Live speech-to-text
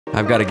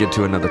I've got to get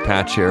to another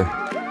patch here.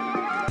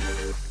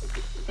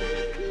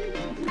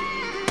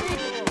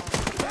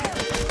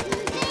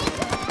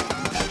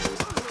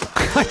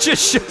 I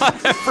just shot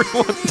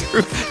everyone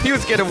through. He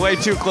was getting way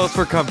too close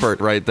for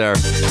comfort right there.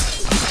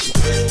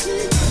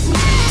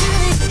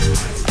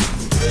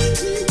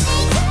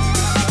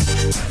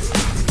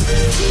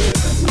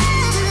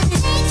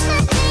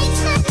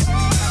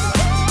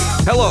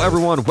 Hello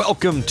everyone,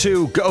 welcome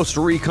to Ghost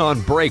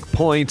Recon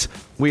Breakpoint.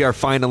 We are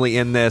finally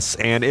in this,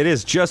 and it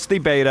is just the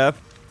beta,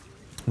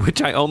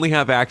 which I only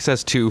have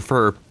access to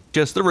for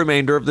just the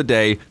remainder of the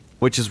day,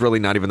 which is really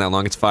not even that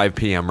long. It's 5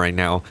 p.m. right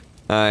now,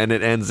 and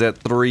it ends at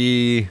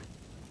about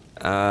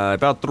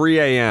 3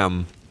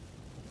 a.m.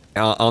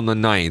 On the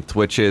 9th,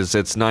 which is,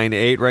 it's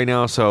 9/8 right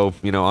now, so,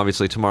 you know,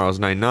 obviously tomorrow's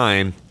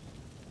 9/9,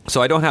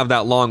 so I don't have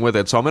that long with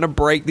it, so I'm going to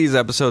break these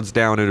episodes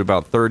down into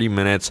about 30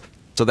 minutes,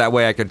 so that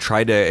way I can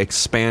try to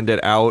expand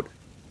it out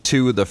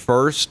to the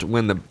first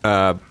when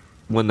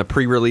the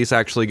pre-release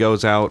actually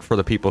goes out for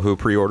the people who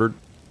pre-ordered.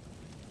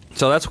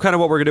 So that's kind of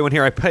what we're doing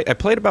here. I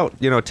played about,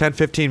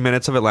 10-15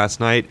 minutes of it last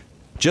night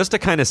just to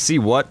kind of see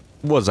what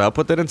was up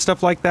with it and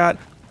stuff like that.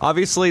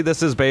 Obviously,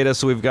 this is beta,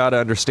 so we've got to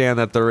understand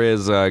that there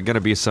is going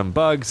to be some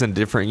bugs and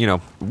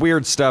different,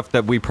 weird stuff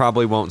that we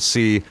probably won't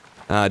see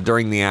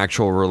during the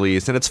actual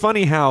release. And it's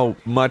funny how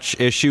much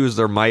issues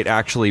there might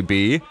actually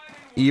be,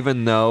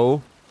 even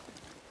though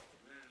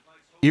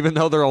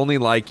they're only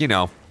like,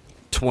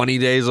 20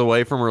 days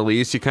away from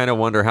release. You kind of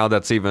wonder how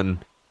that's even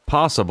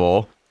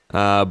possible.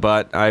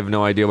 But I have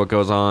no idea what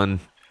goes on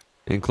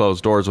in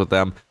closed doors with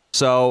them.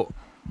 So,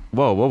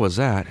 whoa, what was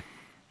that?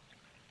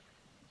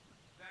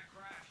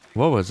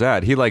 What was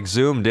that? He like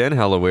zoomed in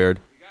hella weird.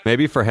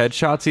 Maybe for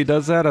headshots he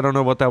does that? I don't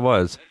know what that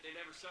was.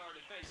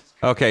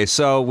 Okay,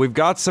 so we've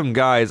got some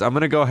guys. I'm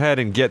going to go ahead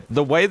and get...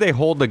 The way they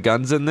hold the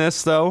guns in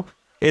this, though,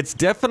 it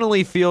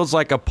definitely feels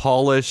like a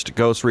polished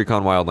Ghost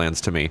Recon Wildlands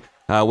to me.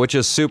 Which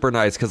is super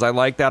nice, because I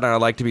like that and I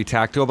like to be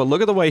tactical, but look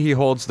at the way he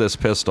holds this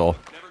pistol.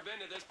 Never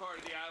been to this part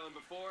of the island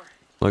before.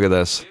 Look at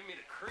this. Give me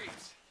the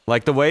creeps.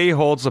 Like, the way he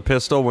holds the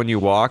pistol when you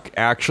walk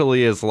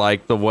actually is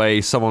like the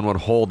way someone would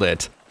hold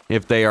it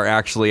if they are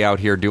actually out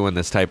here doing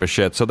this type of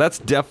shit. So that's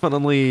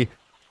definitely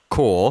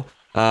cool.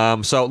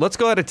 So let's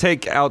go ahead and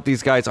take out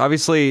these guys.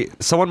 Obviously,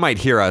 someone might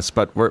hear us,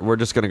 but we're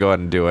just going to go ahead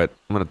and do it.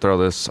 I'm going to throw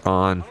this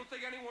on.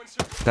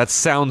 That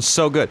sounds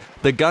so good.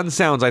 The gun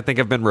sounds, I think,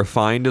 have been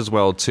refined as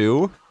well,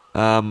 too.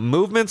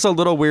 Movement's a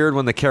little weird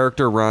when the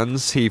character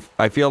runs.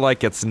 I feel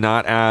like it's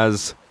not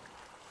as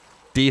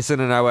decent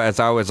as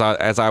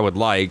I would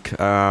like.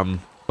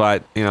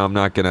 But I'm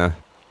not gonna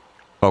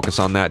focus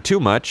on that too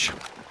much.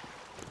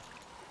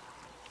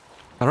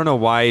 I don't know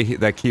why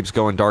that keeps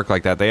going dark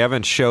like that. They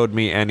haven't showed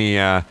me any.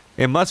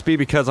 It must be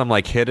because I'm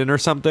like hidden or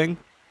something.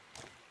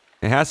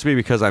 It has to be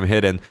because I'm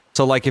hidden.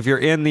 So like if you're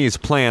in these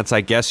plants, I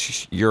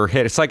guess you're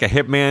hit. It's like a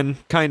Hitman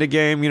kind of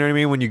game. You know what I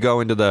mean? When you go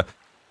into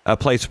a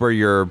place where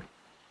you're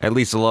at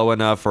least low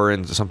enough or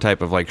in some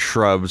type of like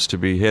shrubs to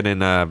be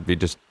hidden, I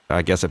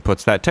guess it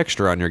puts that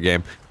texture on your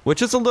game,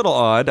 which is a little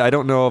odd. I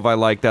don't know if I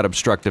like that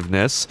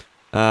obstructiveness.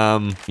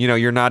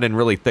 You're not in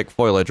really thick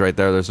foliage right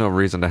there. There's no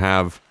reason to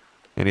have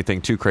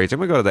anything too crazy. I'm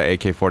gonna go to the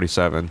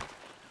AK-47.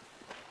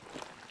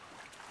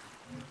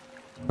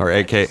 Or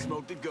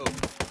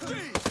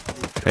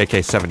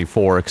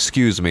AK-74,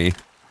 excuse me.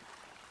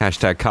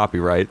 Hashtag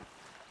copyright.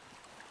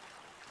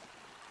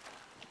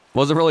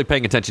 Wasn't really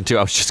paying attention to.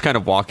 I was just kind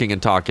of walking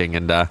and talking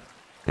and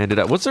ended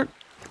up... Was there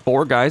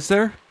 4 guys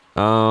there?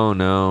 Oh,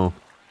 no.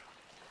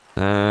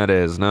 That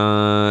is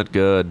not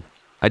good.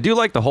 I do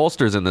like the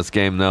holsters in this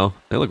game, though.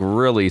 They look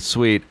really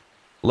sweet.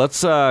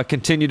 Let's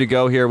continue to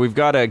go here. We've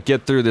got to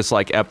get through this,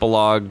 like,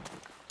 epilogue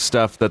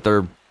stuff that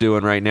they're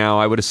doing right now.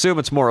 I would assume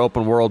it's more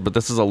open world, but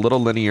this is a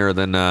little linear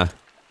than I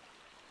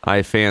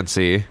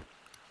fancy.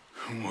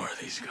 Who are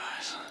these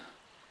guys?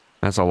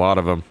 That's a lot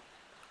of them.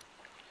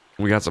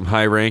 We got some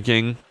high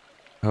ranking.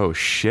 Oh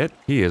shit,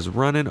 he is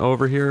running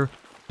over here.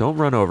 Don't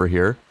run over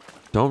here.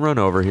 Don't run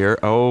over here.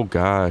 Oh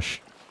gosh.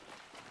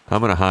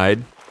 I'm gonna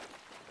hide.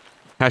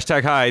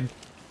 Hashtag hide.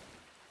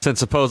 Since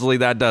supposedly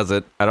that does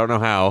it. I don't know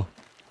how.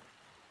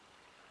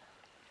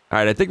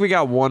 Alright, I think we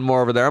got one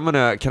more over there.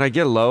 Can I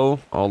get low?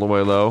 All the way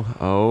low?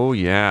 Oh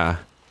yeah.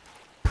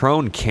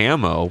 Prone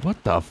camo.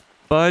 What the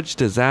fudge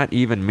does that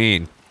even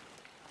mean?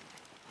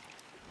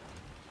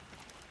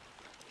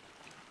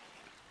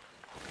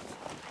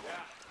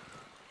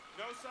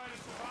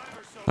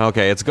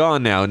 Okay, it's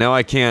gone now. Now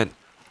I can't...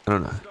 I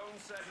don't know.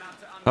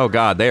 Oh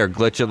god, they are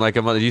glitching like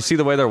a mother. Do you see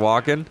the way they're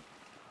walking?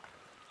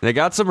 They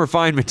got some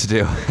refinement to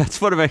do.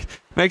 That's what it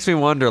makes me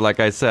wonder, like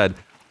I said,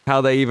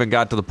 how they even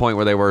got to the point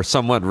where they were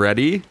somewhat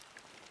ready.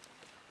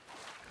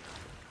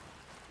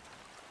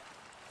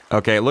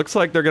 Okay, it looks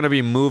like they're going to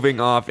be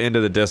moving off into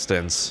the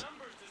distance.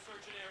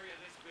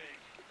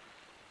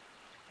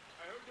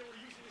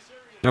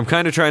 I'm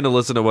kind of trying to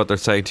listen to what they're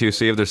saying too,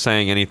 see if they're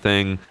saying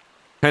anything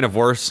kind of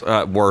worse,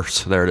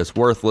 there it is,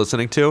 worth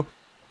listening to.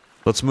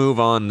 Let's move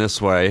on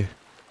this way.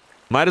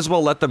 Might as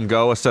well let them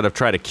go instead of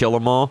try to kill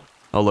them all.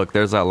 Oh look,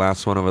 there's that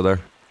last one over there.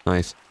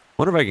 Nice.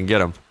 Wonder if I can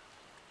get him.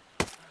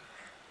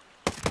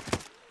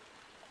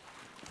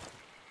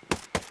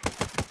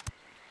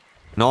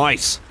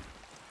 Nice.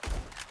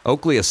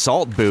 Oakley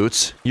assault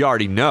boots. You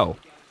already know.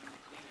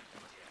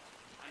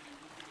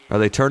 Are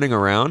they turning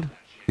around?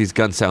 These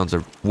gun sounds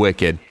are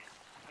wicked.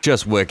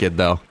 Just wicked,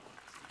 though.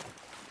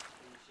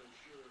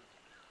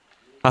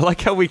 I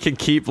like how we can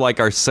keep, like,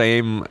 our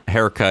same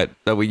haircut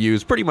that we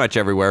use pretty much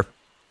everywhere.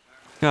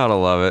 Gotta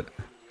love it.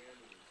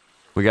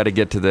 We gotta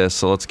get to this,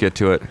 so let's get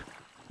to it.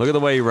 Look at the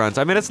way he runs.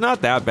 I mean, it's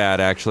not that bad,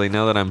 actually,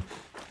 now that I'm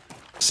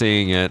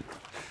seeing it.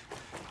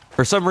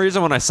 For some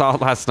reason, when I saw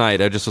it last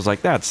night, I just was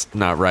like, that's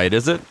not right,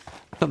 is it?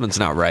 Something's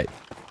not right.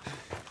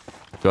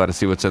 Go out and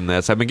see what's in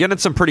this. I've been getting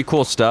some pretty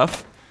cool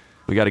stuff.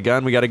 We got a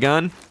gun, we got a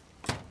gun.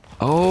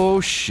 Oh,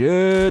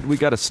 shit, we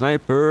got a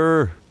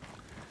sniper.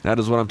 That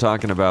is what I'm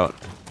talking about.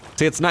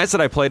 See, it's nice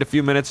that I played a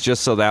few minutes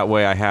just so that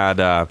way I had,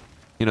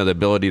 you know, the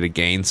ability to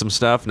gain some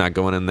stuff, not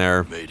going in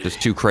there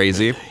just too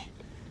crazy. Mayday.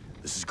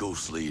 This is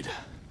Ghost Lead.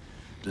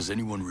 Does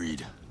anyone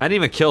read? I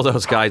didn't even kill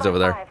those guys over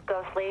there.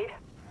 Ghost Lead.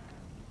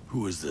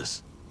 Who is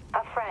this?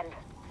 A friend.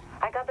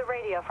 I got the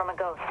radio from a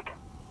ghost.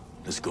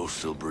 This ghost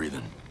still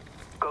breathing?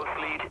 Ghost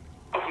Lead,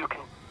 you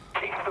can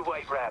chase the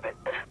White Rabbit.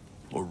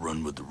 Or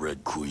run with the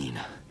Red Queen?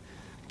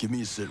 Give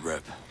me a sit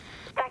rep.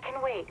 That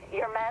can wait.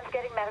 Your man's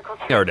getting medical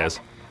treatment. There it is.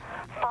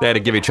 They had to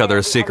give each other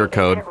a secret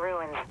code.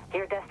 Ruins.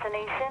 Your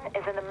destination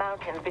is in the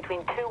mountains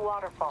between two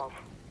waterfalls.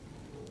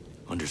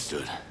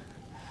 Understood.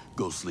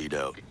 Ghost Lead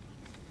out.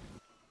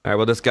 Alright,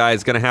 well, this guy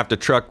is gonna have to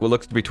truck what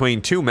looks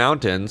between two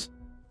mountains.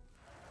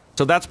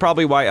 So that's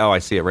probably why. Oh, I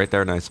see it right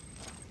there. Nice.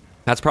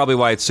 That's probably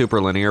why it's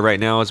super linear right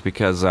now, is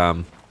because,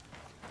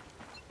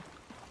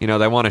 you know,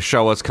 they want to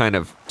show us kind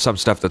of some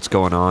stuff that's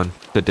going on,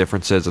 the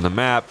differences in the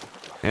map.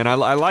 And I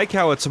like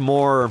how it's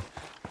more,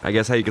 I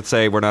guess how you could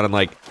say, we're not in,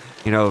 like,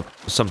 you know,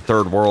 some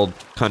third world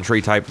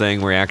country type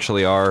thing. We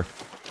actually are,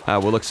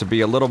 what looks to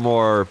be a little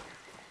more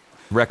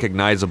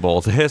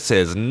recognizable. This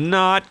is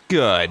not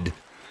good.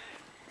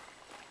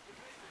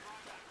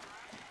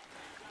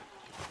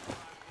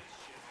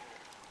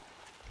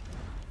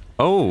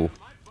 Oh.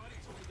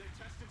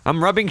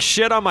 I'm rubbing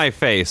shit on my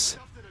face.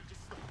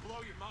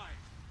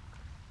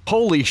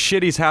 Holy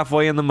shit, he's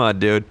halfway in the mud,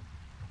 dude.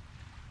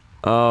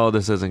 Oh,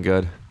 this isn't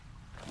good.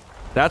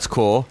 That's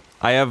cool.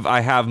 I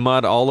have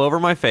mud all over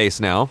my face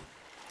now.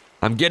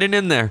 I'm getting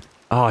in there.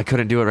 Oh, I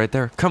couldn't do it right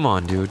there. Come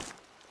on, dude.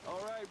 All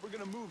right, we're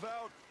gonna move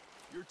out.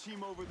 Your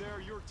team over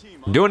there, your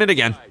team. I'm doing it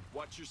again.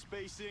 Watch your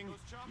spacing.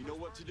 You know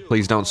what to do.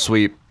 Please don't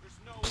sweep.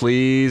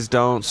 Please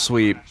don't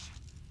sweep.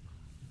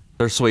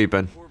 They're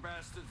sweeping.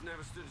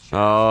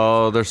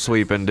 Oh, they're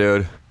sweeping,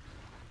 dude.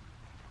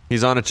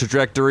 He's on a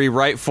trajectory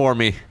right for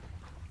me.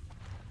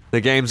 The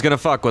game's gonna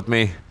fuck with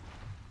me.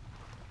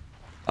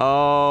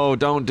 Oh,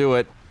 don't do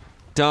it.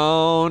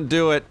 Don't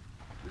do it.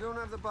 We don't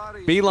have the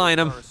bodies. Beeline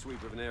him.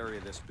 Sweep of an area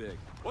this big.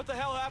 What the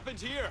hell happened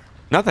here?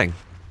 Nothing.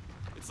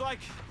 It's like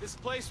this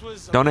place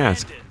was Don't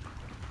ask. abandoned.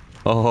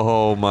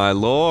 Oh, my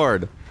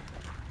lord.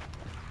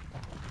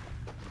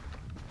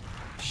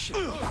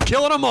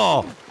 Killing them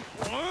all.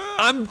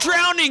 I'm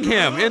drowning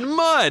him in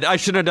mud. I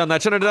shouldn't have done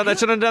that. Shouldn't have done that.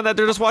 Shouldn't have done that.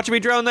 They're just watching me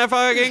drown that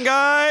fucking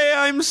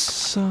guy. I'm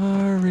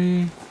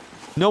sorry.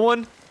 No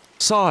one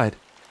saw it.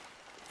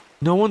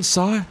 No one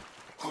saw it.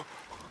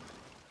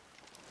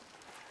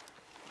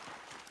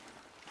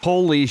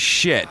 Holy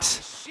shit.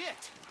 Shit!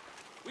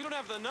 We don't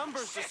have the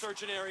numbers to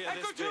search an area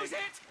this big. Hit!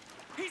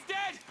 He's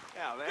dead!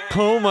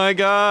 Oh my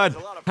god.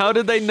 How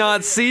did they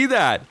not see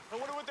that? I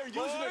wonder what they're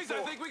using it for.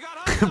 I think we got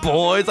hostiles.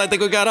 Boys, I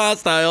think we got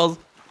hostiles.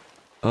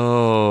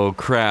 Oh,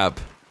 crap.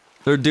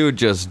 Their dude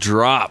just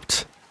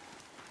dropped.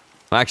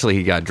 Actually,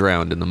 he got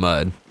drowned in the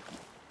mud.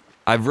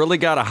 I've really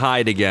got to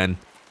hide again.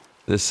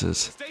 This is...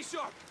 Stay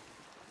sharp.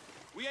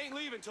 We ain't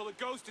leaving till the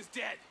ghost is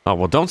dead. Oh,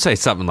 well, don't say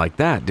something like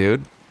that,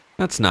 dude.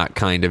 That's not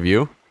kind of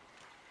you.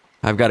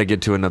 I've got to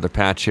get to another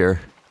patch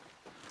here.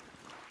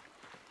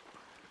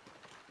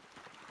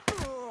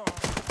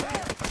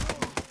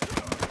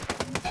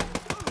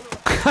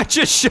 I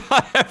just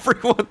shot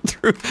everyone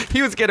through.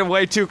 He was getting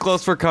way too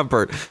close for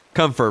comfort.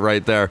 Comfort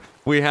right there.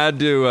 We had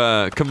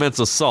to commence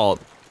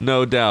assault,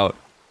 no doubt.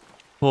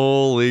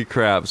 Holy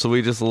crap. So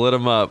we just lit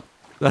him up.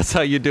 That's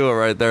how you do it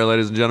right there,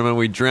 ladies and gentlemen.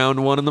 We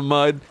drowned one in the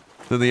mud.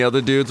 Then the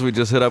other dudes we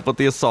just hit up with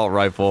the assault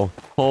rifle.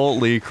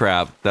 Holy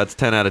crap. That's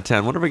 10 out of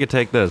 10. Wonder if we could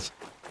take this.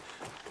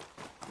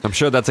 I'm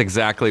sure that's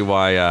exactly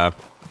why,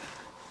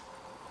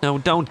 No,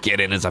 don't get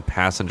in as a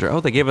passenger.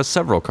 Oh, they gave us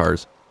several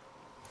cars.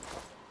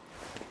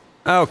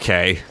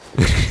 Okay.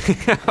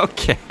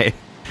 Okay.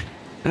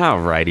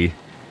 Alrighty.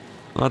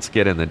 Let's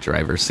get in the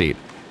driver's seat.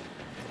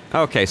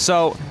 Okay,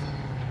 so...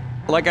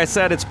 like I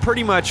said, it's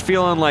pretty much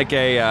feeling like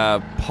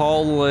a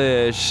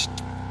polished...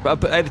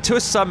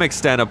 to some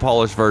extent, a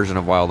polished version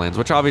of Wildlands,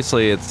 which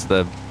obviously it's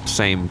the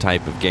same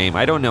type of game.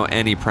 I don't know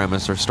any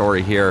premise or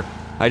story here.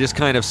 I just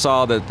kind of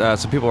saw that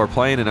some people were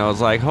playing and I was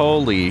like,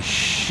 holy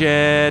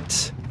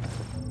shit.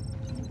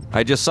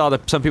 I just saw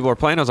that some people were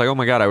playing. I was like, oh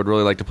my god, I would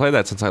really like to play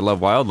that since I love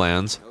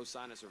Wildlands. No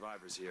sign of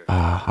survivors here.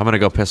 I'm gonna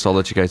go pistol. I'll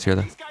let you guys hear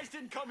that. These guys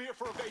didn't come here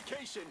for a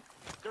vacation.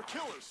 They're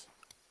killers.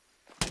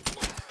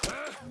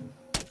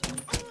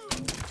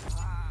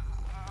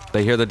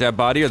 They hear the dead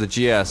body or the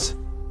GS?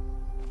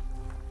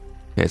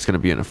 Okay, it's gonna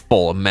be in a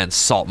full immense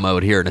salt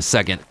mode here in a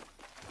second.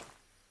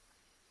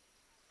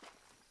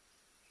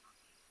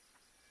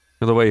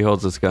 Look at the way he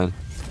holds this gun.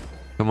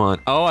 Come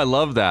on. Oh, I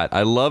love that.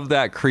 I love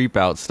that creep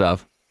out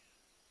stuff.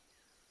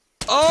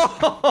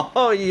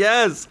 Oh,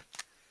 yes!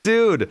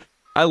 Dude,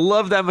 I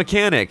love that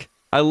mechanic.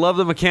 I love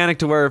the mechanic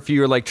to where if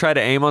you like try to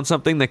aim on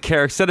something, the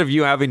character, instead of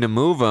you having to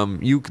move them,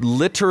 you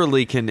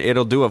literally can,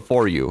 it'll do it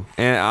for you.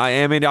 And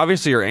I mean,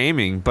 obviously you're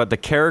aiming, but the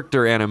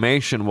character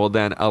animation will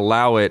then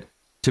allow it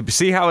to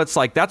see how it's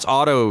like, that's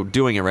auto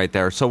doing it right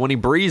there. So when he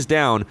breathes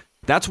down,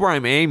 that's where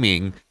I'm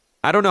aiming.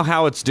 I don't know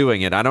how it's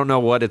doing it. I don't know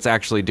what it's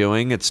actually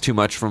doing. It's too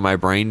much for my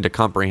brain to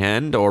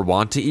comprehend or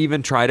want to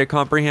even try to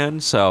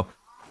comprehend. So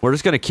we're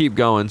just going to keep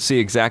going, see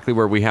exactly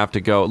where we have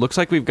to go. It looks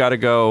like we've got to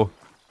go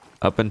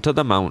up into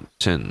the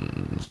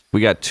mountains.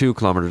 We got 2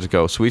 kilometers to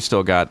go, so we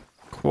still got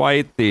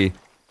quite the...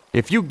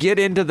 If you get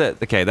into the...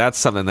 Okay, that's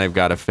something they've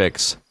got to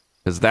fix,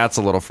 because that's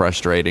a little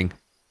frustrating.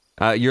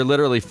 You're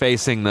literally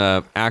facing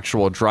the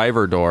actual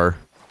driver door,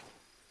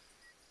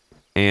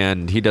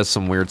 and he does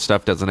some weird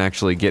stuff, doesn't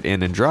actually get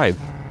in and drive,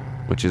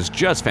 which is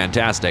just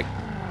fantastic.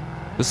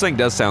 This thing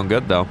does sound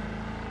good, though.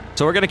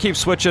 So we're going to keep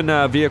switching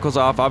vehicles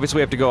off. Obviously,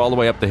 we have to go all the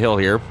way up the hill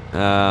here.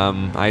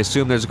 I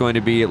assume there's going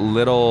to be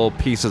little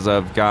pieces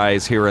of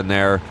guys here and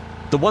there.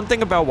 The one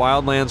thing about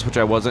Wildlands, which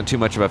I wasn't too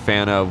much of a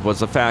fan of,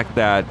 was the fact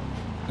that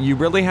you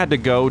really had to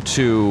go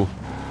to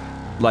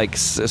like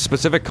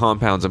specific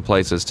compounds and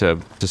places to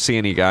see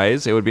any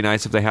guys. It would be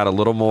nice if they had a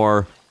little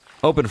more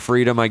open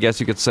freedom, I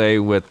guess you could say,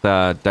 with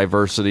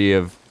diversity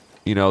of,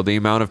 you know, the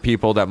amount of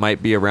people that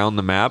might be around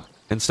the map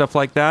and stuff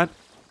like that.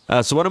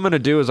 So what I'm going to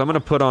do is I'm going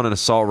to put on an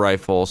assault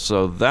rifle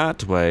so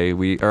that way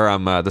we... Or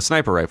the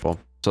sniper rifle.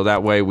 So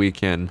that way we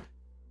can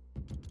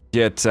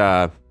get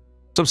some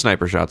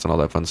sniper shots and all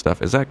that fun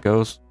stuff. Is that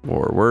Ghost?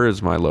 Or where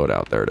is my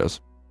loadout? There it is.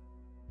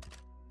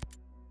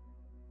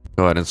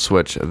 Go ahead and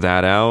switch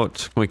that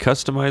out. Can we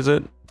customize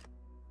it?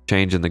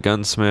 Change in the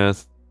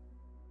gunsmith.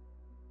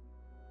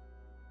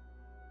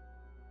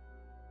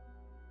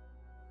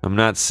 I'm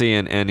not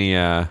seeing any...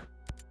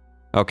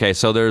 Okay,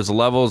 so there's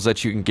levels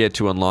that you can get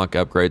to unlock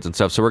upgrades and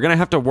stuff. So we're going to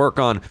have to work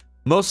on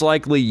most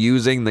likely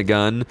using the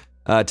gun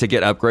to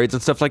get upgrades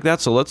and stuff like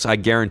that. So I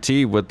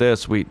guarantee with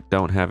this, we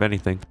don't have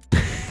anything.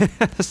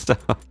 So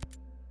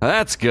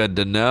that's good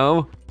to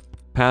know.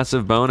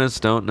 Passive bonus,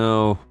 don't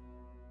know.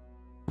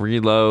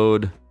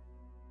 Reload.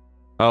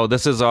 Oh,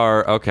 this is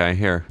our, okay,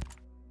 here.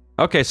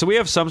 Okay, so we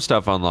have some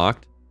stuff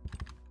unlocked.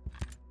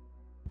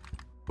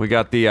 We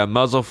got the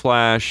muzzle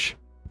flash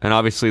and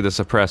obviously the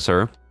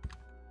suppressor.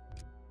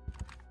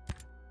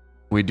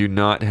 We do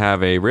not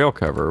have a rail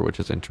cover, which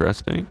is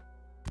interesting.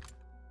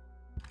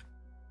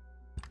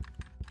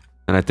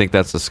 And I think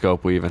that's the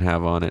scope we even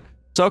have on it.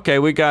 So, okay,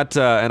 we got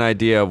an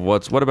idea of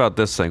what about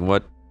this thing?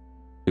 What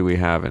do we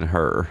have in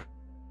her?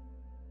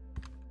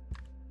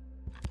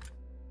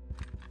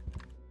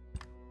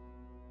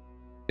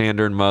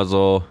 Standard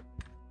muzzle.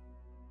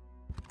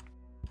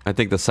 I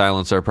think the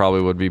silencer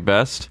probably would be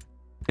best.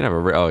 You can have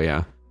a, oh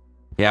yeah.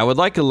 Yeah, I would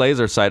like a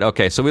laser sight.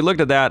 Okay, so we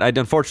looked at that. I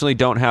unfortunately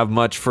don't have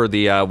much for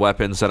the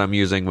weapons that I'm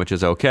using, which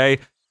is okay.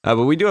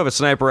 But we do have a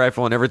sniper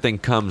rifle and everything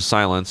comes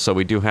silenced, so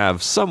we do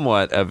have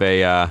somewhat of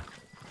a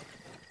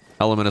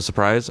element of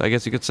surprise, I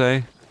guess you could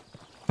say.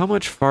 How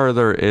much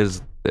farther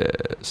is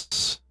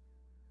this?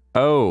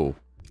 Oh,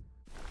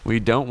 we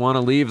don't want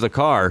to leave the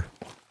car.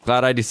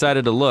 Glad I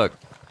decided to look.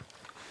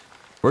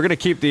 We're going to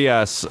keep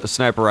the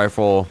sniper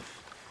rifle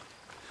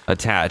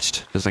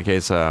attached, just in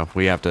case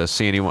we have to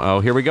see anyone. Oh,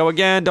 here we go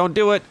again. Don't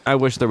do it. I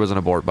wish there was an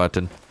abort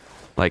button.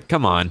 Like,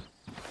 come on.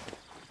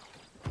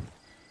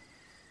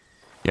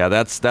 Yeah,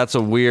 that's a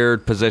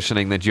weird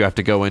positioning that you have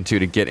to go into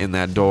to get in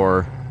that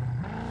door.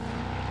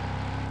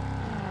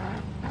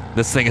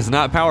 This thing is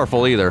not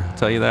powerful either, I'll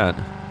tell you that.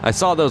 I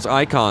saw those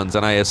icons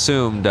and I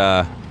assumed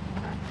that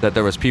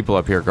there was people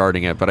up here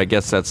guarding it, but I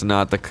guess that's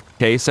not the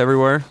case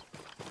everywhere.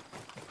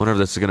 Wonder if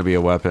this is going to be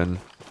a weapon.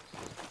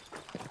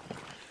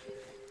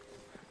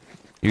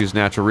 Use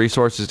natural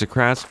resources to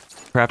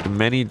craft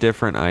many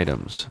different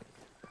items.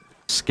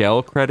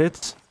 Scale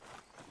credits?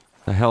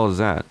 The hell is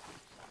that?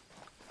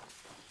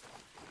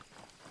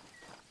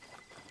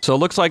 So it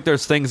looks like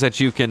there's things that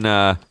you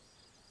can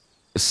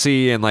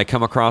see and like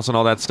come across and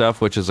all that stuff,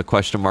 which is the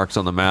question marks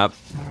on the map.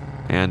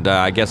 And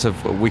I guess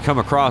if we come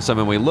across them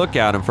and we look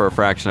at them for a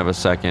fraction of a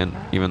second,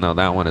 even though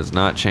that one is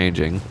not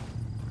changing.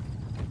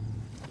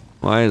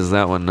 Why is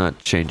that one not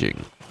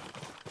changing?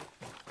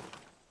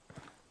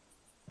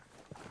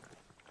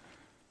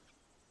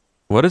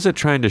 What is it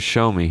trying to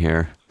show me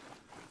here?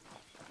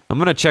 I'm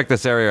gonna check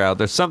this area out.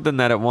 There's something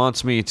that it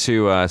wants me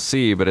to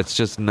see, but it's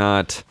just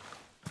not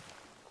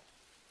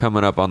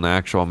coming up on the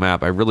actual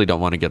map. I really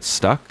don't want to get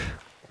stuck,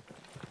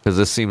 because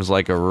this seems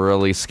like a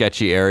really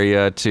sketchy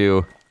area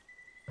to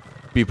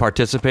be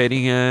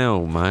participating in.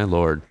 Oh my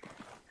lord.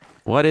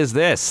 What is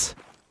this?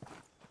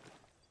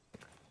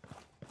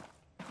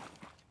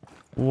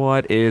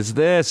 What is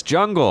this?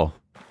 Jungle!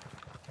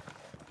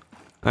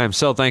 I am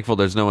so thankful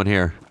there's no one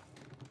here.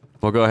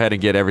 We'll go ahead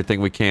and get everything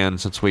we can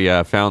since we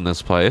found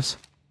this place.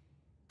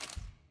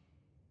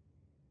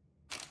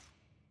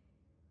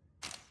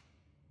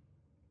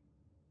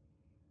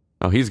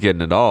 he's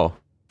getting it all.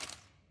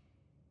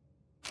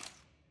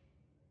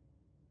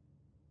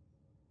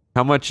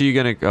 How much are you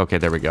gonna... Okay,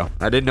 there we go.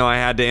 I didn't know I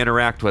had to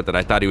interact with it.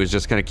 I thought he was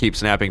just gonna keep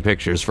snapping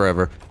pictures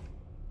forever.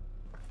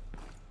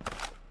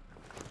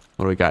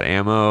 What do we got?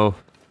 Ammo.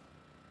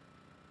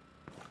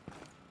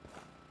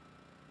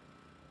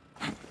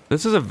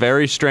 This is a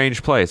very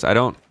strange place. I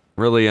don't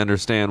really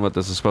understand what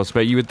this is supposed to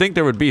be. You would think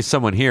there would be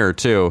someone here,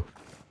 too.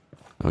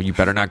 Oh, you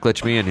better not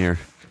glitch me in here.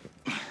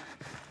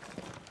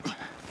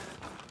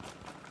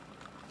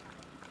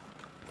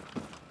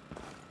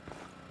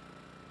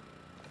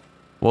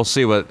 We'll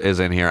see what is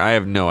in here. I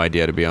have no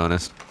idea, to be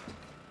honest.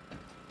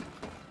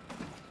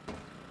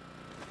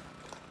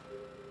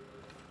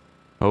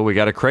 Oh, we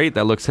got a crate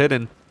that looks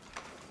hidden.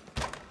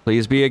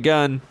 Please be a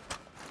gun.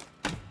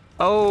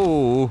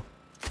 Oh,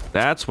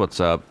 that's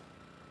what's up.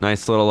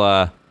 Nice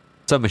little,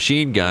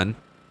 submachine gun.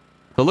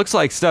 So it looks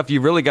like stuff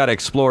you really got to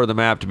explore the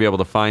map to be able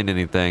to find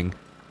anything.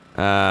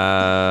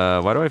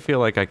 Why do I feel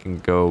like I can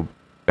go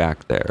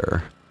back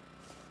there?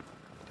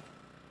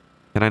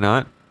 Can I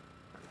not?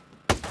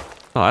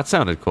 Oh, that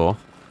sounded cool.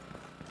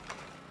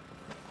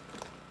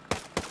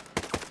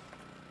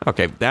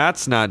 Okay,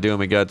 that's not doing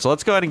me good. So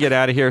let's go ahead and get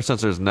out of here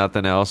since there's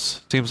nothing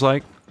else. Seems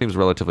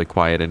relatively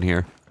quiet in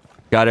here.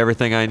 Got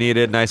everything I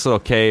needed. Nice little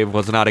cave.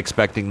 Was not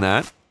expecting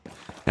that.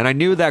 And I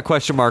knew that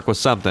question mark was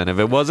something. If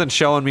it wasn't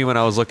showing me when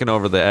I was looking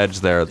over the edge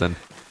there, then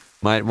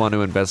might want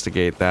to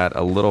investigate that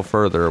a little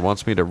further. It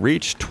wants me to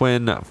reach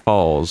Twin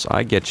Falls.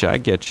 I get you. I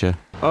get you.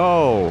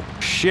 Oh,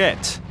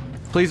 shit.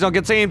 Please don't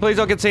get seen. Please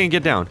don't get seen.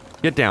 Get down.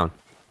 Get down.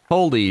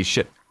 Holy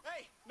shit.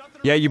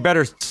 Yeah, you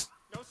better...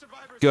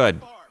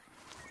 Good.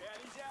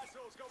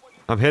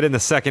 I'm hitting the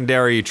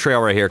secondary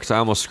trail right here because I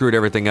almost screwed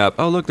everything up.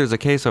 Oh, look, there's a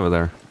case over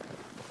there.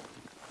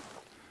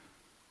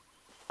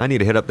 I need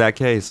to hit up that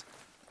case.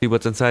 See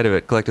what's inside of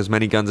it. Collect as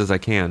many guns as I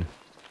can.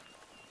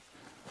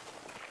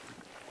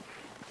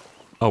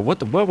 Oh,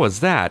 what was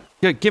that?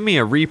 Give me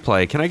a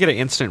replay. Can I get an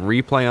instant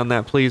replay on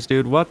that, please,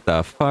 dude? What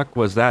the fuck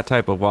was that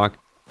type of walk?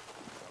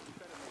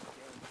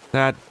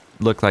 That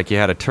looked like you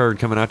had a turd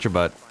coming out your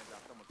butt.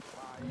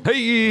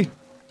 Hey!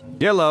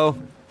 Yellow.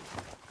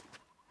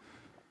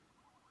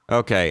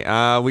 Okay,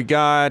 we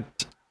got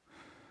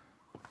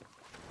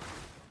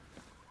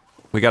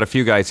a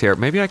few guys here.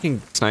 Maybe I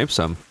can snipe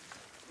some.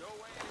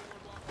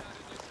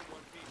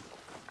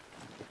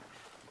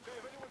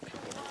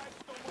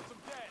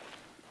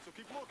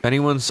 If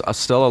anyone's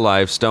still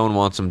alive, Stone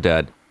wants him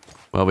dead.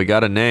 Well, we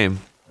got a name.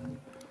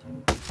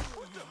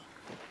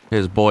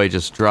 His boy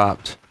just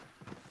dropped.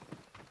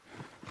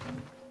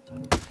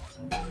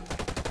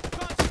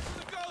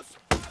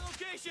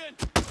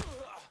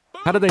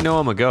 How do they know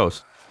I'm a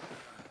ghost?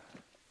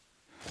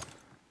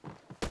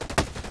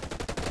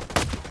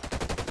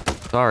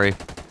 Sorry.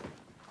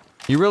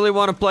 You really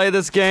want to play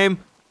this game?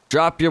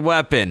 Drop your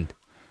weapon.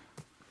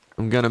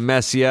 I'm gonna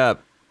mess you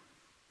up,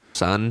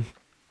 son.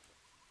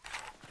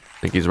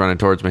 I think he's running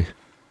towards me.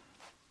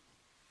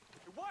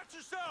 Watch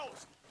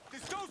yourselves.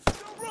 This ghost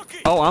is a rookie.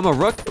 Oh, I'm a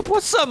rookie?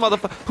 What's up,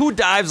 motherfucker? Who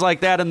dives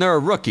like that and they're a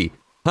rookie?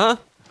 Huh?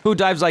 Who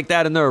dives like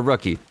that and they're a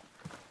rookie?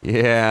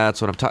 Yeah,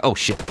 that's what I'm talking. Oh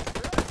shit.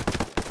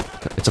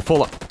 It's a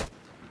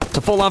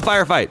full-on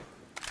firefight.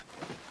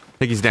 I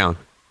think he's down.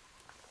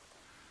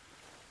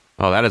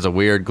 Oh, that is a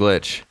weird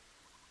glitch.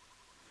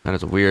 That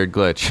is a weird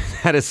glitch.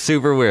 That is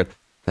super weird.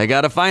 They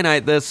gotta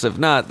finite this. If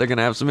not, they're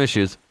gonna have some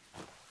issues.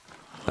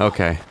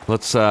 Okay,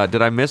 let's,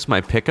 did I miss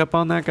my pickup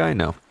on that guy?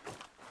 No.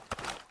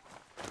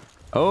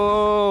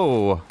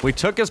 Oh, we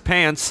took his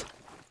pants.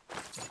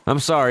 I'm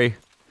sorry.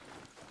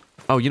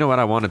 Oh, you know what?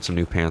 I wanted some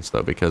new pants,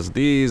 though, because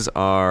these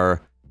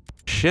are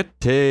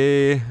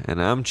shitty,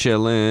 and I'm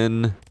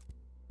chilling.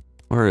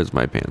 Where is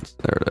my pants?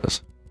 There it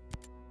is.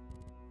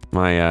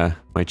 My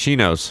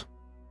chinos.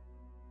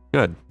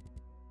 Good.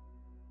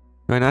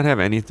 Do I not have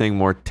anything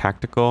more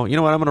tactical? You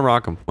know what? I'm gonna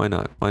rock them. Why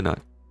not? Why not?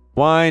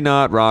 Why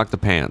not rock the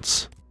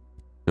pants?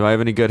 Do I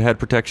have any good head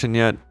protection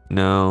yet?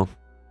 No.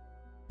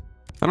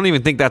 I don't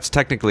even think that's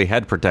technically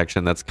head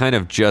protection. That's kind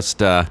of just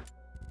some,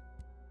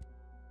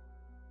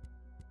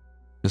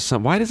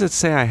 why does it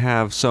say I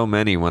have so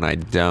many when I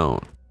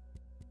don't?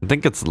 I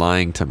think it's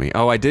lying to me.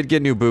 Oh, I did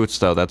get new boots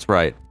though, that's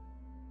right.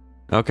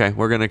 Okay,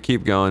 we're gonna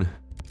keep going.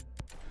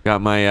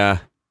 Got my, I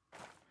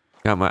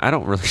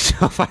don't really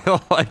know if I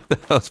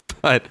like those,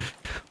 but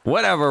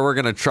whatever, we're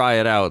gonna try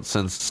it out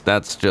since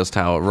that's just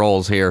how it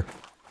rolls here.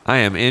 I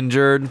am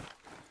injured.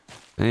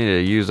 I need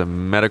to use a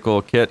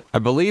medical kit. I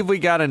believe we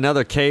got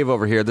another cave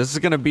over here. This is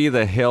gonna be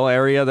the hill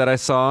area that I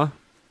saw.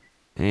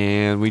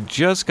 And we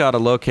just gotta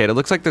locate. It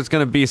looks like there's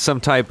gonna be some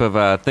type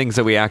of things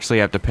that we actually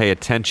have to pay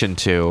attention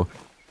to,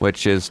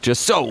 which is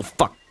just so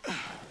fuck.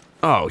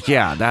 Oh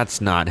yeah,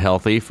 that's not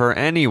healthy for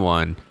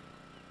anyone.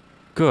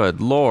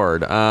 Good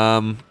lord.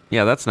 Yeah,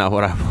 that's not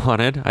what I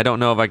wanted. I don't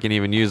know if I can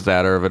even use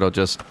that or if it'll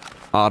just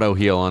auto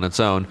heal on its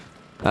own.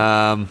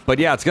 But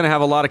yeah, it's gonna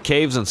have a lot of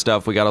caves and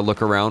stuff we gotta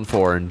look around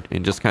for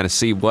and just kind of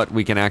see what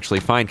we can actually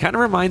find. Kind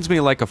of reminds me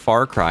like a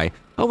Far Cry.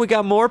 Oh, we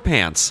got more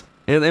pants.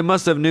 It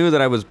must have knew that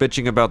I was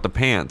bitching about the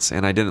pants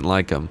and I didn't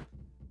like them.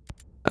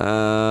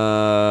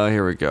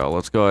 Here we go.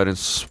 Let's go ahead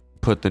and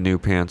put the new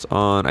pants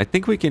on. I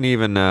think we can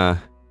even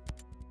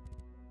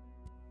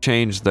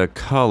change the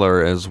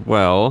color as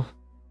well.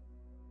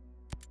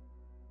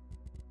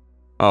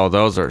 Oh,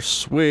 those are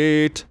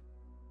sweet.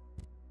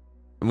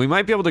 And we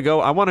might be able to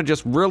go. I want to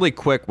just really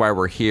quick while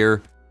we're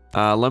here.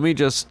 Let me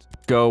just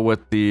go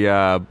with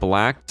the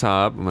black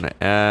top. I'm gonna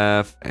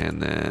F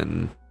and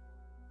then.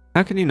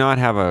 How can you not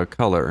have a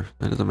color?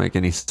 That doesn't make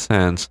any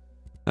sense.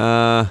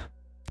 Oh,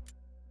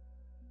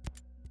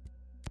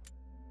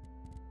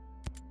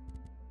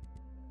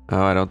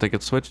 I don't think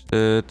it switched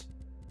it.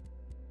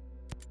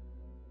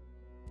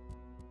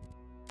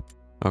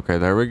 Okay,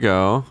 there we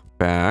go.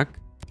 Back.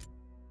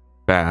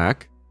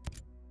 Back.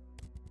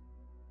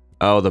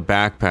 Oh, the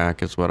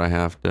backpack is what I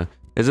have to...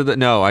 Is it the...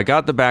 No, I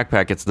got the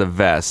backpack. It's the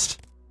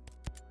vest.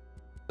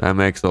 That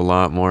makes a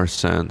lot more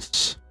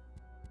sense.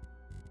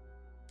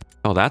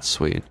 Oh, that's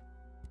sweet.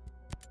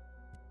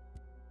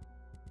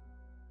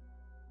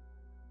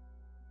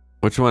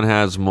 Which one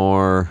has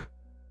more...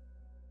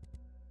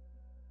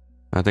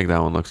 I think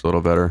that one looks a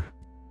little better.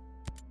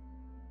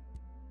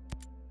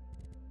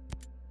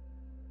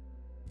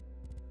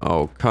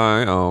 Okay,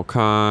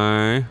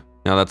 okay.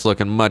 Now that's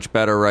looking much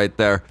better right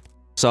there.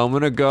 So I'm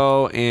gonna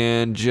go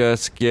and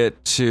just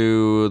get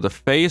to the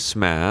face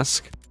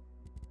mask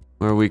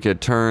where we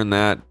could turn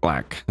that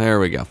black. There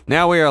we go.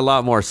 Now we are a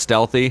lot more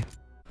stealthy.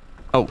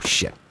 Oh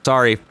shit,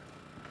 sorry.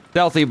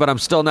 Stealthy, but I'm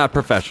still not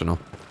professional.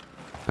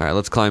 All right,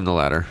 let's climb the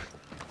ladder.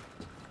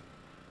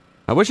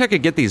 I wish I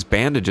could get these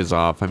bandages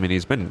off. I mean,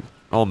 he's been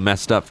all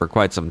messed up for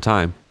quite some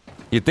time.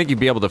 You'd think you'd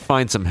be able to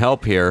find some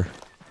help here,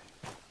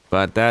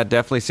 but that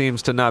definitely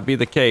seems to not be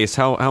the case.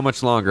 How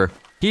much longer?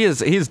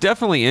 He's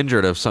definitely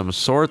injured of some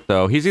sort,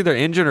 though. He's either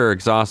injured or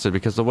exhausted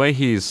because the way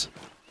he's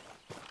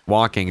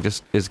walking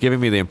just is giving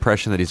me the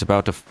impression that he's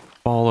about to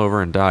fall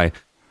over and die.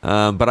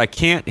 But I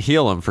can't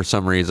heal him for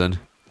some reason.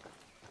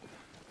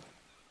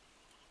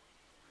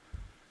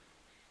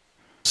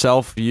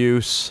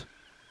 Self-use,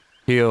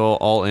 heal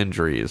all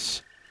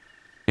injuries.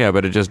 Yeah,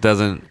 but it just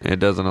doesn't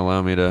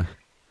allow me to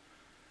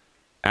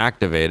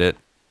activate it.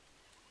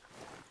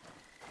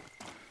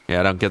 Yeah,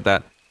 I don't get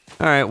that.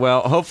 Alright,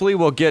 well, hopefully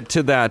we'll get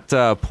to that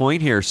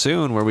point here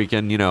soon where we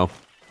can, you know,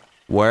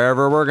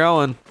 wherever we're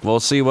going, we'll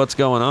see what's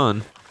going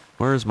on.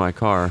 Where's my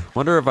car?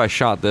 Wonder if I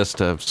shot this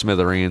to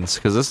smithereens,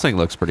 because this thing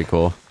looks pretty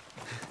cool.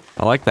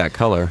 I like that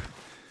color.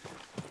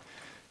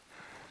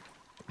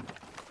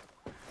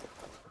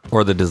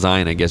 Or the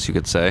design, I guess you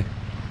could say.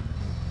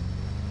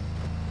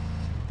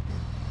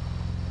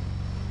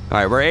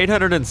 Alright, we're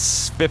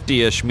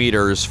 850-ish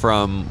meters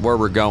from where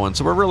we're going,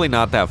 so we're really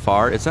not that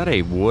far. Is that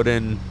a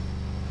wooden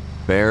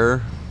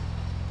bear?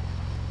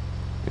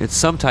 It's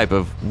some type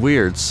of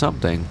weird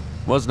something.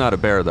 Was not a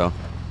bear, though.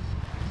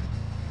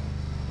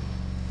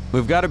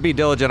 We've got to be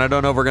diligent. I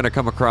don't know if we're going to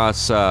come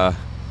across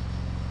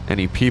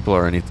any people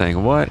or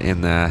anything. What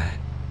in the...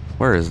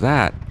 Where is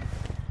that?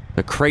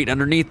 The crate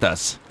underneath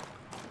us.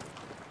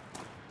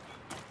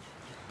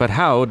 But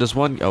how does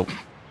one... Oh,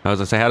 I was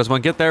going to say, how does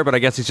one get there? But I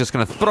guess he's just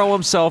going to throw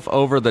himself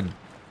over the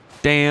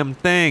damn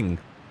thing.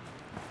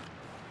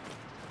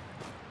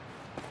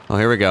 Oh,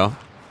 here we go.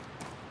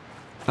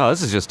 Oh,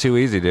 this is just too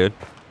easy, dude.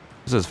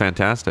 This is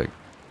fantastic.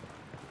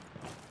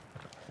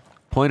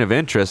 Point of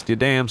interest, you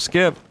damn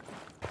skip.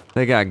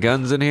 They got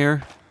guns in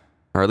here.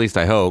 Or at least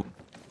I hope.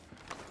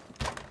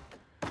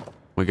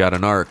 We got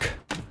an arc.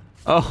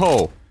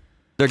 Oh,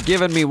 they're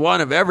giving me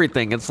one of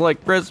everything. It's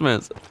like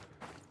Christmas.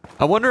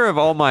 I wonder if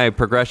all my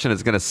progression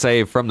is going to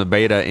save from the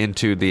beta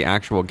into the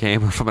actual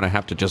game, or if I'm going to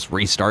have to just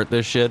restart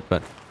this shit.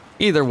 But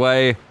either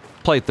way,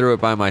 play through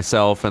it by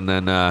myself and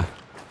then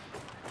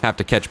have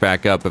to catch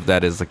back up if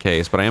that is the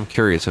case. But I am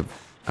curious.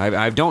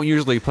 I don't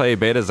usually play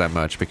betas that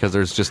much because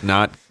there's just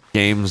not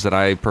games that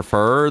I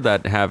prefer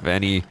that have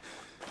any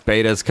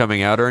betas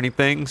coming out or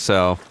anything.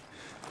 So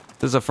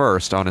this is a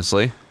first,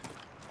 honestly.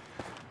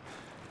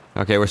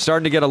 Okay, we're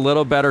starting to get a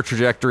little better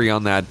trajectory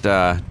on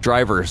that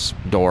driver's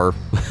door.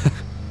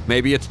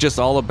 Maybe it's just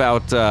all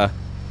about,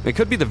 it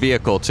could be the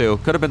vehicle too.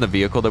 Could have been the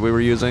vehicle that we were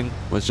using.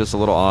 It was just a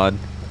little odd.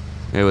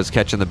 It was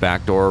catching the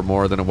back door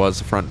more than it was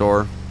the front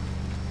door.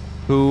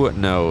 Who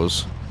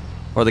knows?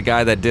 Or the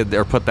guy that did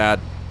or put that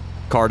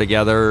car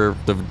together,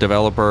 the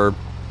developer,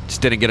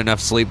 just didn't get enough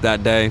sleep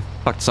that day.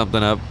 Fucked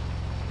something up.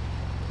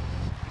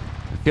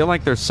 I feel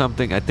like there's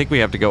something, I think we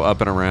have to go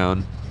up and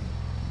around.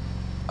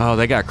 Oh,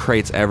 they got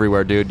crates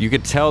everywhere, dude. You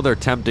could tell they're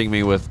tempting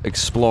me with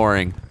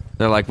exploring.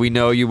 They're like, we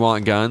know you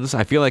want guns.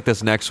 I feel like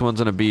this next one's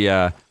gonna be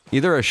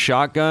either a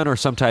shotgun or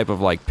some type of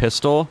like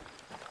pistol.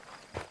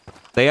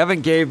 They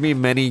haven't gave me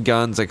many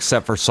guns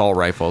except for assault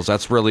rifles.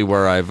 That's really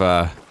where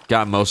I've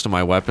got most of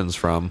my weapons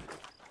from.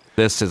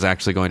 This is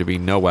actually going to be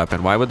no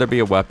weapon. Why would there be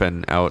a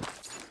weapon out?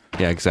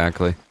 Yeah,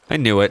 exactly. I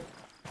knew it.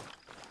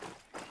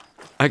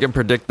 I can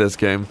predict this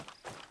game.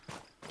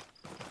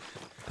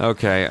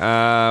 Okay,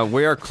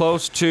 we are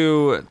close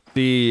to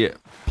the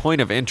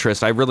point of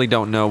interest. I really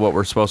don't know what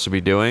we're supposed to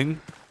be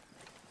doing.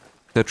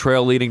 The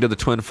trail leading to the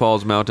Twin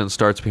Falls Mountain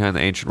starts behind the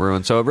ancient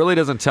ruins. So it really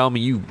doesn't tell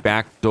me, you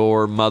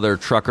backdoor mother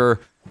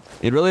trucker.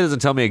 It really doesn't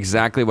tell me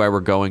exactly why we're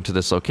going to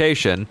this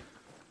location.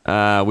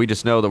 We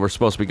just know that we're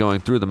supposed to be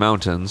going through the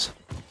mountains.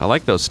 I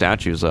like those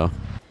statues, though.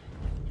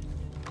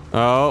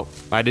 Oh,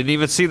 I didn't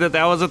even see that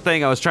that was a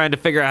thing. I was trying to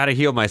figure out how to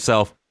heal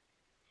myself.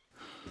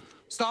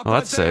 Stop Oh, right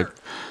that's sick.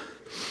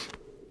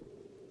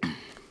 there.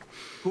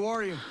 Who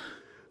are you?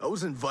 I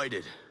was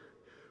invited.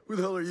 Who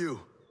the hell are you?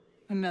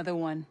 Another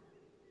one.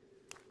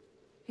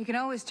 You can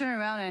always turn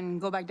around and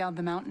go back down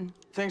the mountain.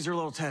 Things are a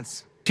little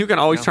tense. You can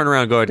always turn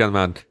around and go down the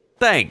mountain.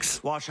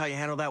 Thanks. Watch how you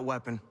handle that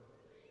weapon.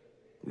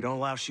 We don't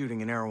allow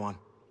shooting in Erewhon.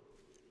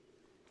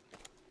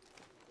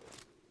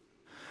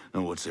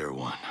 And what's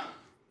Ep.1?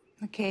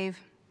 The cave.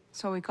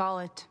 That's what we call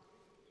it.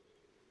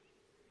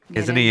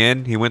 Isn't he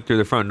in? He went through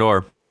the front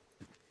door.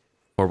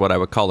 Or what I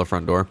would call the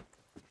front door.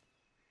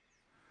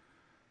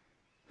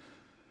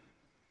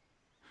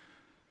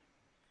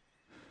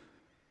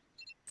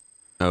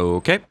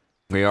 Okay.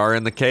 We are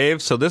in the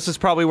cave, so this is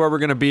probably where we're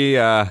gonna be,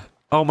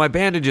 Oh, my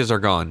bandages are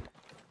gone.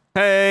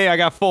 Hey, I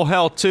got full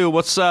health too.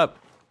 What's up?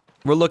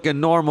 We're looking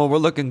normal. We're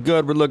looking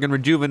good. We're looking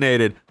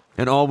rejuvenated.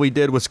 And all we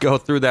did was go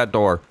through that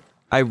door.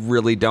 I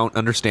really don't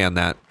understand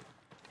that.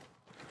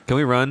 Can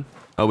we run?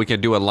 Oh, we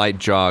can do a light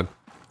jog.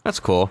 That's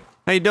cool.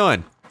 How you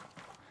doing?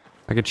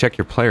 I can check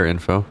your player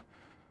info.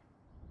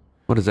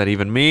 What does that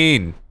even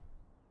mean?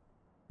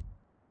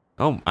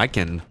 Oh, I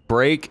can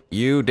break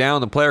you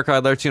down. The player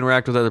card lets you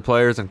interact with other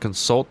players and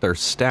consult their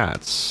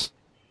stats.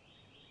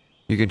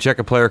 You can check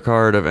a player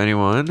card of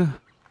anyone.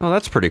 Oh,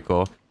 that's pretty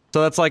cool.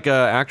 So that's like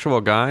a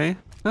actual guy?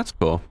 That's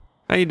cool.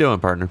 How you doing,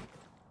 partner?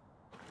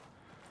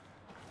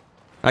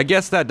 I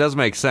guess that does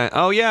make sense.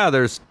 Oh yeah,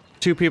 there's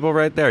two people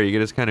right there. You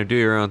can just kind of do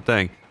your own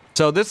thing.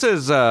 So this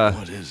is,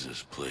 What is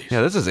this place?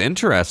 yeah, this is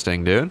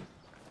interesting, dude.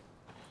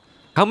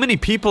 How many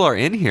people are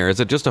in here? Is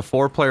it just a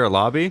 4-player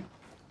lobby?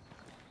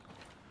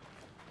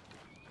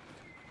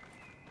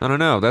 I don't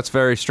know. That's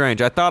very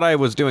strange. I thought I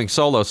was doing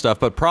solo stuff,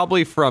 but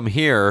probably from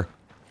here,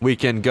 we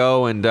can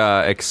go and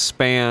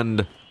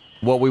expand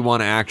what we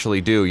want to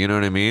actually do. You know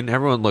what I mean?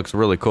 Everyone looks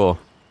really cool.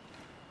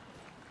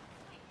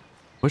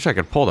 Wish I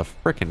could pull the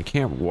frickin'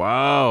 camera.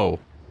 Whoa.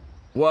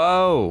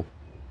 Whoa.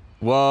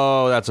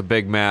 Whoa, that's a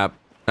big map.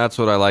 That's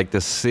what I like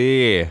to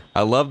see.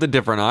 I love the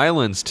different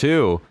islands,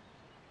 too.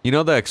 You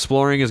know the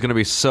exploring is going to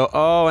be so...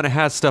 Oh, and it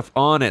has stuff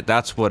on it.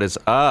 That's what is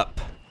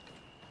up.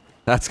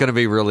 That's going to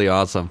be really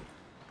awesome.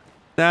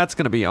 That's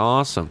going to be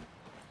awesome.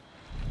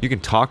 You can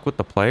talk with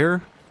the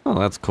player? Oh,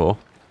 that's cool.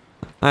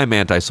 I'm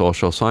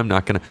antisocial, so I'm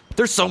not going to...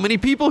 There's so many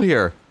people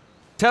here.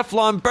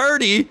 Teflon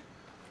Birdie.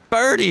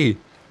 Birdie.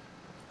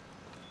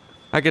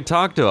 I could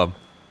talk to him.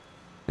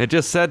 It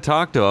just said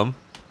talk to him.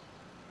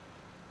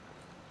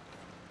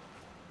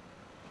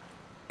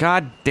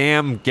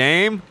 Goddamn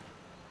game.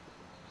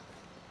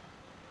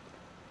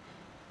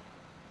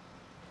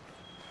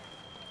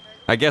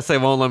 I guess they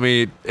won't let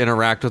me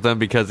interact with him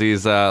because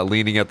he's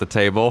leaning at the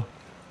table.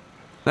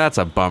 That's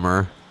a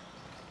bummer.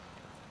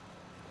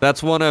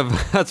 That's one of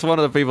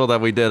the people that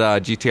we did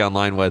GT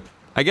Online with.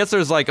 I guess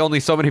there's like only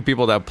so many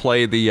people that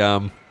play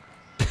the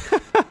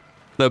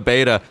the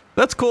beta.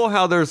 That's cool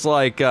how there's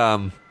like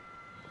a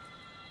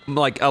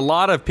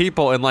lot of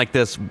people in like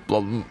this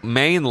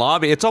main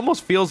lobby. It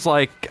almost feels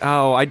like,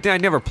 oh, I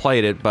never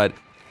played it, but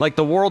like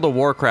the World of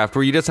Warcraft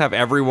where you just have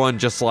everyone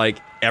just like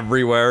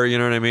everywhere, you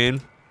know what I mean?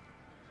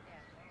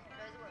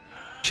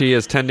 She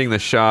is tending the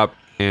shop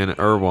in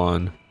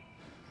Erewhon.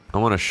 I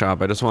want to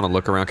shop. I just want to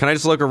look around. Can I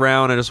just look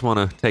around? I just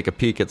want to take a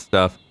peek at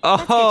stuff.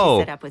 Let's get you Oh,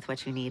 set up with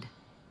what you need.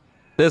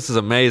 this is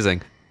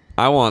amazing.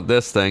 I want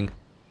this thing.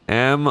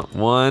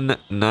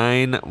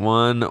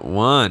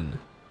 M1911.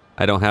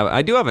 I don't have...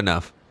 I do have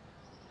enough.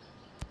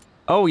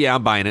 Oh, yeah,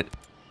 I'm buying it.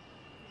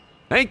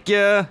 Thank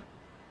you.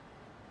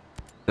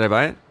 Did I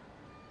buy it?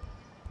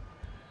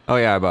 Oh,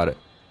 yeah, I bought it.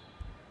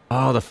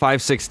 Oh, the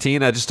 5.16.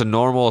 That's just a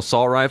normal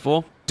assault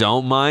rifle.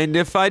 Don't mind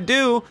if I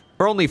do.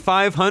 For only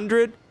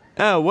 500.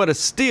 Oh, what a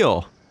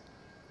steal.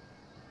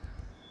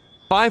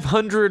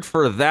 500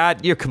 for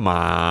that? You come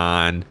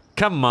on.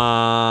 Come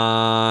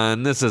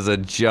on. This is a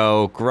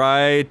joke,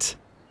 right?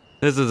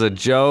 This is a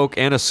joke.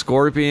 And a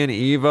Scorpion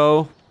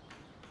Evo.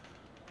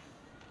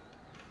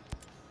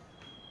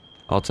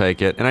 I'll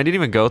take it. And I didn't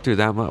even go through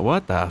that much.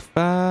 What the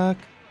fuck?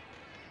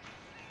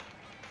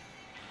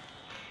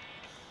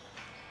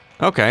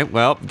 Okay,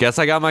 well, guess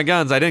I got my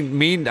guns. I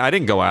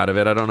didn't go out of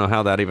it. I don't know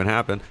how that even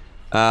happened.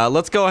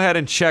 Let's go ahead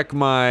and check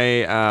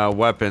my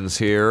weapons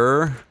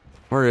here.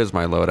 Where is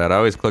my loadout? I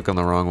always click on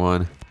the wrong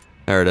one.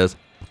 There it is.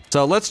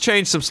 So let's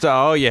change some stuff.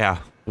 Oh yeah,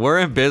 we're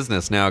in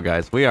business now,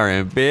 guys. We are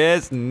in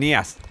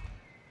business.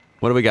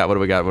 What do we got? What do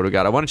we got? What do we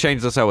got? I want to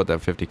change this out with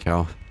that 50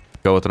 cal.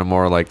 Go with a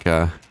more like,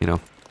 you know,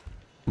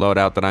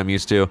 loadout that I'm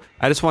used to.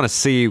 I just want to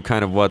see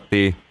kind of what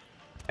the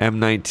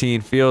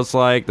M19 feels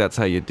like. That's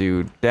how you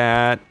do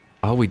that.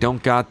 Oh, we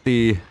don't got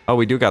the... Oh,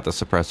 we do got the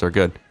suppressor.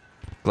 Good.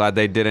 Glad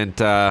they didn't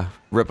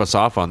rip us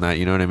off on that,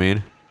 you know what I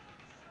mean?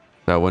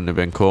 That wouldn't have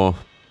been cool.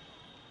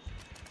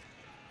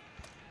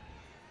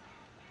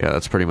 Yeah,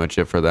 that's pretty much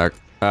it for that.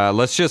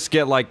 Let's just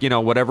get, like, you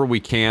know, whatever we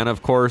can,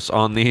 of course,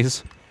 on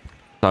these.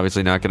 It's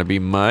obviously not going to be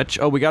much.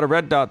 Oh, we got a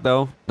red dot,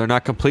 though. They're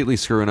not completely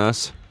screwing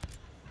us.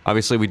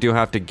 Obviously, we do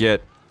have to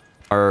get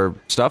our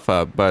stuff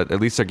up, but at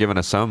least they're giving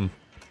us some.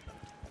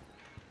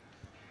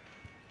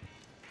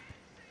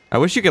 I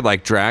wish you could,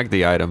 like, drag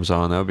the items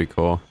on. That would be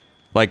cool.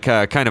 Like,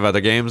 kind of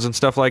other games and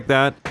stuff like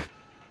that.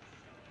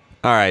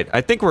 Alright,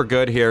 I think we're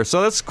good here.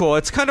 So that's cool.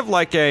 It's kind of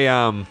like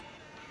a,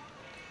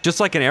 just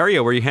like an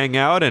area where you hang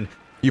out and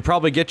you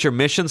probably get your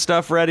mission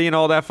stuff ready and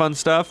all that fun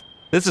stuff.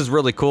 This is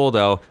really cool,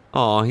 though.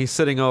 Aw, he's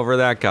sitting over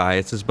that guy.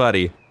 It's his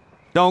buddy.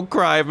 Don't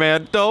cry,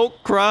 man. Don't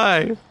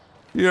cry.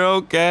 You're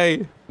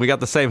okay. We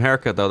got the same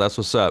haircut, though. That's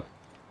what's up.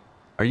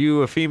 Are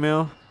you a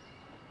female?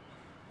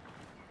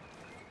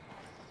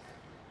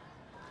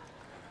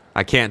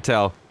 I can't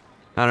tell.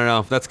 I don't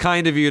know. That's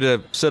kind of you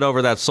to sit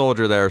over that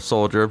soldier there,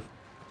 soldier.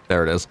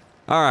 There it is.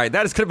 Alright,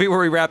 that is going to be where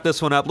we wrap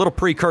this one up. Little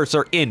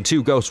precursor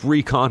into Ghost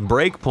Recon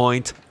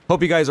Breakpoint.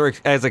 Hope you guys are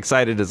as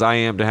excited as I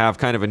am to have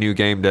kind of a new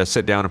game to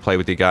sit down and play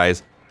with you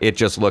guys. It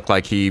just looked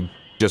like he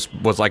just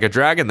was like a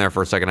dragon there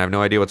for a second. I have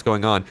no idea what's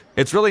going on.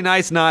 It's really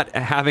nice not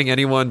having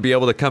anyone be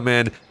able to come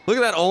in. Look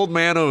at that old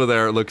man over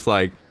there, it looks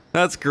like.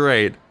 That's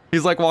great.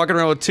 He's like walking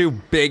around with two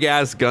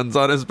big-ass guns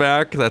on his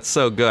back. That's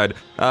so good.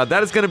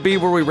 That is going to be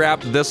where we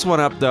wrap this one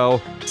up, though.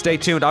 Stay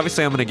tuned.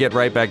 Obviously, I'm going to get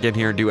right back in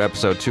here and do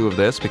episode 2 of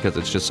this because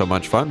it's just so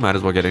much fun. Might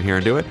as well get in here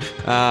and do it.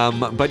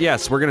 But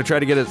yes, we're going to try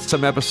to get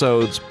some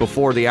episodes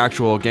before the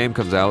actual game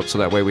comes out, so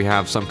that way we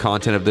have some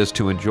content of this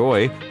to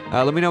enjoy.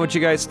 Let me know what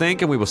you guys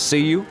think, and we will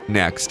see you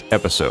next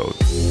episode.